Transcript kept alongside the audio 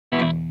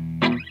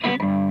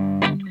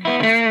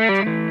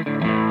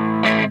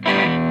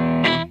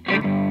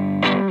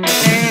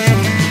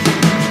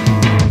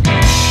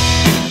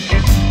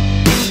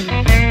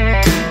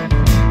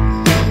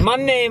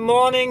Monday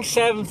morning,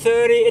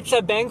 7:30. It's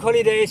a bank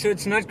holiday, so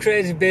it's not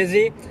crazy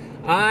busy.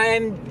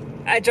 I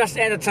just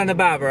entered Santa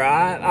Barbara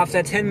after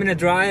a 10-minute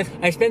drive.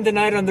 I spent the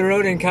night on the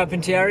road in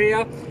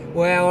Carpinteria,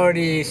 where I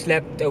already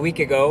slept a week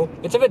ago.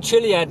 It's a bit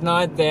chilly at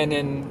night than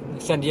in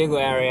San Diego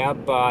area,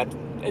 but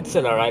it's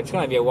still alright. It's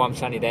gonna be a warm,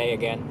 sunny day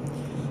again.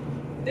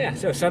 Yeah,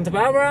 so Santa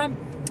Barbara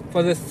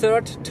for the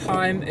third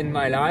time in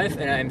my life,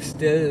 and I'm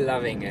still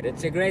loving it.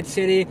 It's a great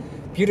city,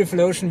 beautiful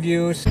ocean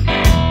views.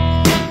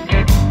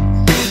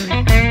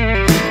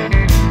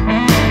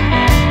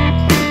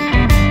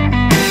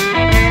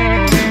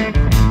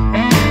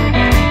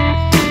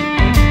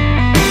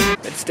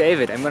 It's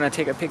David. I'm gonna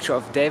take a picture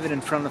of David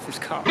in front of his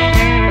car.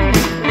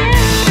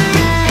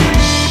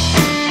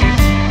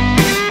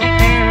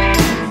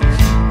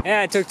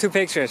 Yeah, I took 2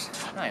 pictures.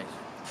 Nice.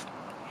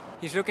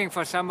 He's looking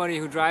for somebody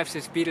who drives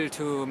his Beetle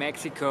to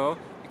Mexico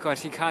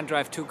because he can't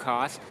drive 2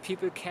 cars.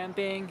 People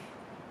camping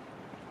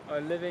or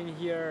living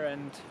here,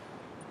 and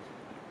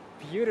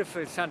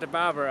beautiful Santa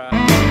Barbara.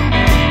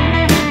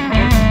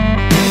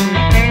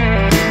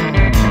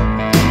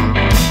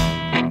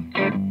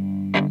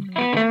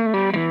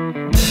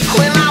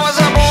 When I was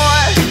a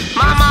boy,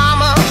 my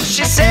mama,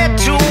 she said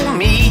to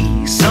me,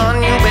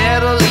 son, you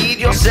better lead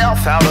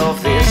yourself out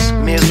of this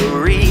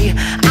misery.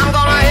 I'm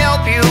gonna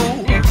help you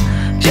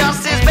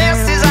just as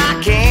best as I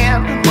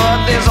can,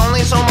 but there's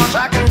only so much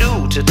I can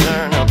do to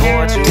turn a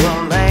boy to a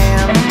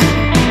man.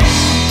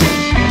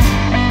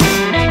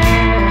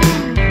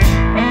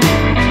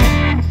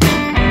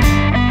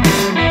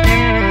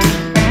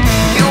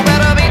 You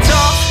better be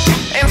tough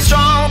and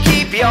strong,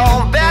 keep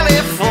your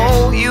belly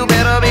full. You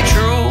better be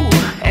true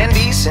and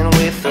decent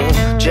with a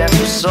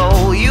gentle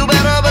soul. You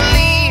better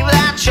believe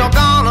that you're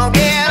gonna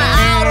get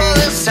out of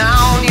this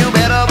town. You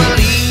better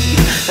believe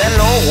that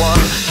no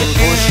one can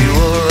push you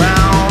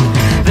around.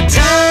 The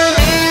time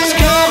is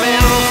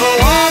coming for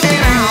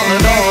walking out the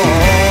door,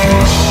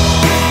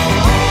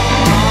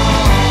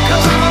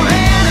 'cause I'm a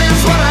man,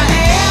 that's what I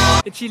am.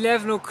 It's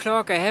 11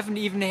 o'clock. I haven't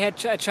even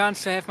had a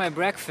chance to have my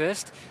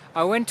breakfast.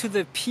 I went to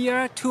the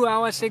pier 2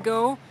 hours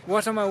ago,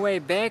 was on my way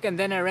back, and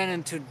then I ran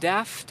into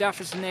Duff.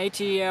 Duff is an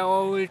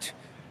 80-year-old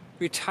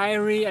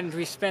retiree, and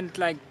we spent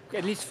like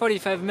at least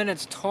 45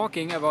 minutes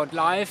talking about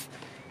life,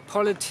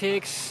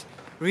 politics,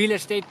 real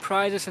estate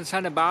prices in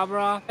Santa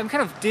Barbara. I'm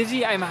kind of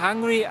dizzy, I'm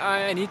hungry,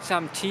 I need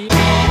some tea. Yes,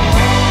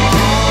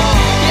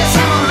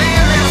 I'm a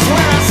man, that's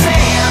what I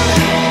stand.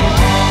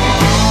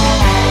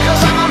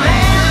 'Cause I'm a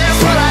man,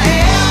 that's what I am.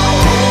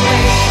 Oh,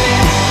 baby,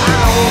 I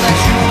know that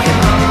you can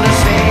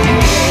understand.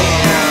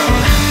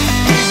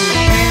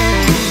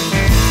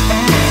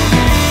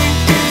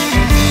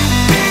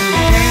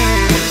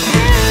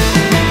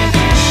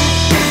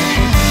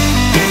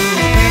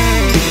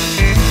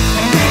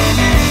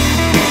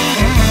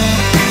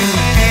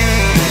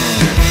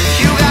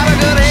 You got a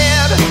good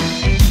head,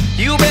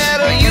 you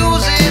better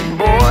use it,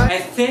 boy. I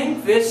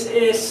think this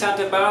is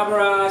Santa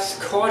Barbara's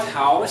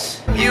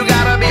courthouse. You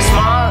gotta be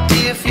smart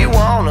if you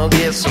wanna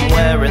get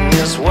somewhere in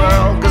this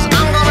world, 'cause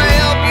I'm gonna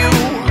help you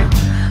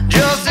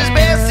just as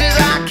best as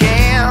I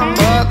can,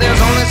 but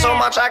there's only so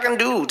much I can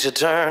do to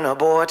turn a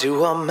boy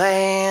to a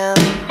man.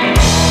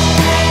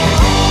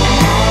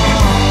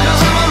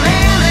 'Cause I'm a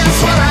man, that's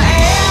what I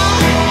am.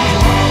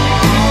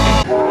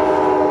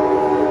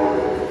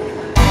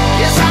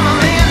 Yes, I'm a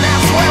man,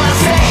 that's what I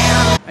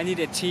stand. I need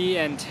a tea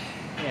and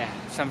yeah,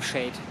 some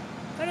shade.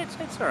 But it's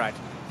alright.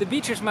 The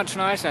beach is much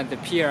nicer, and the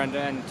pier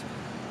and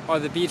or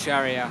the beach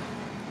area.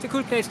 It's a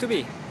cool place to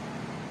be.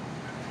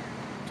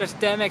 Just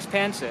damn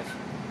expensive.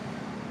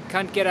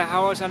 Can't get a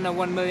house under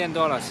 $1 million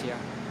here.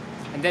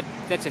 And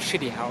that's a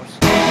shitty house.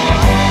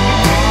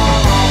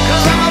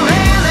 'Cause I'm a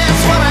man,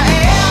 that's what I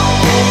am.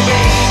 Oh,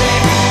 baby,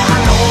 I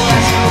know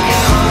that you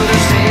can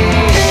understand.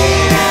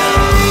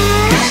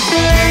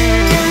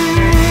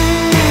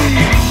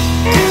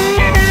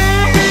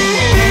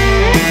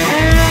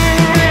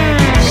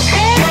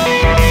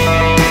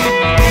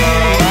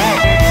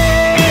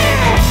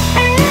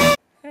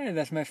 Hey,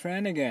 that's my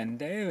friend again,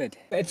 David.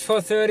 It's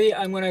 4:30.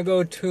 I'm gonna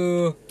go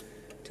to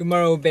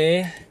Morro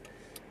Bay.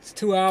 It's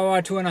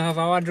 2.5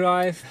 hour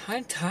drive.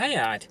 I'm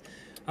tired.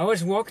 I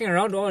was walking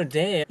around all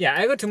day. Yeah,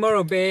 I go to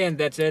Morro Bay and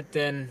that's it.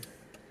 Then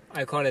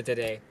I call it a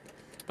day.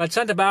 But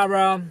Santa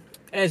Barbara,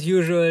 as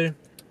usual,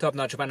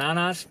 top-notch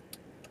bananas.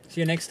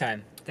 See you next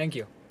time. Thank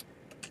you.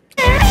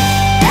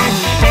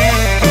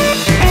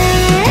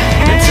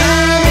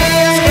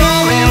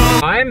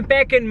 I'm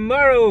back in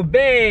Morro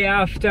Bay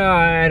after,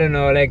 I don't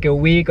know, like a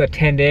week or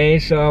 10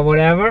 days or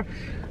whatever.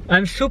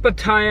 I'm super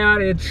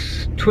tired.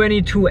 It's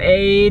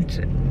 22:08.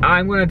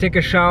 I'm gonna take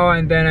a shower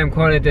and then I'm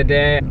calling it a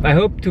day. I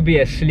hope to be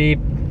asleep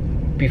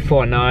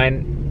before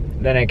 9.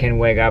 Then I can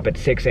wake up at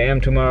 6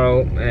 AM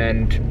tomorrow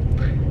and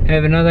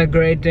have another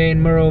great day in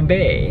Morro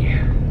Bay.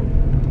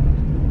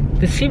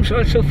 This seems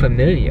also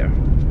familiar.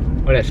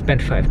 Well, I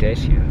spent 5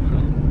 days here.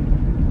 Oh,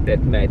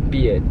 that might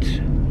be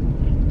it.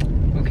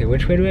 Okay,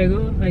 which way do I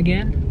go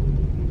again?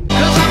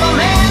 'Cause I'm a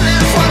man,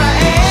 that's what I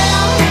am.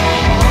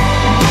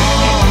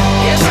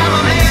 Yes, I'm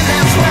a man.